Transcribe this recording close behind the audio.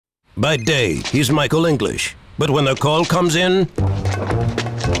By day, he's Michael English. But when the call comes in,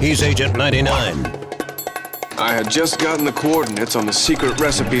 he's Agent 99. I had just gotten the coordinates on the secret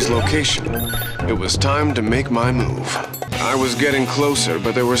recipe's location. It was time to make my move. I was getting closer,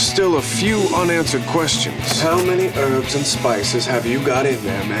 but there were still a few unanswered questions. How many herbs and spices have you got in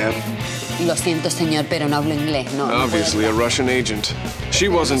there, ma'am? Lo siento, señor, pero no hablo inglés. No, Obviously a Russian agent. She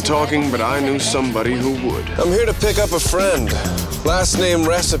wasn't talking, but I knew somebody who would. I'm here to pick up a friend. Last name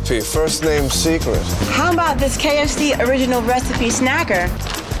recipe, first name secret. How about this KFC original recipe snacker?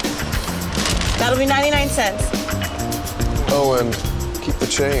 That'll be 99 cents. Oh, and keep the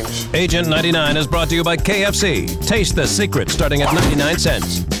change. Agent 99 is brought to you by KFC. Taste the secret starting at 99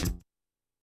 cents.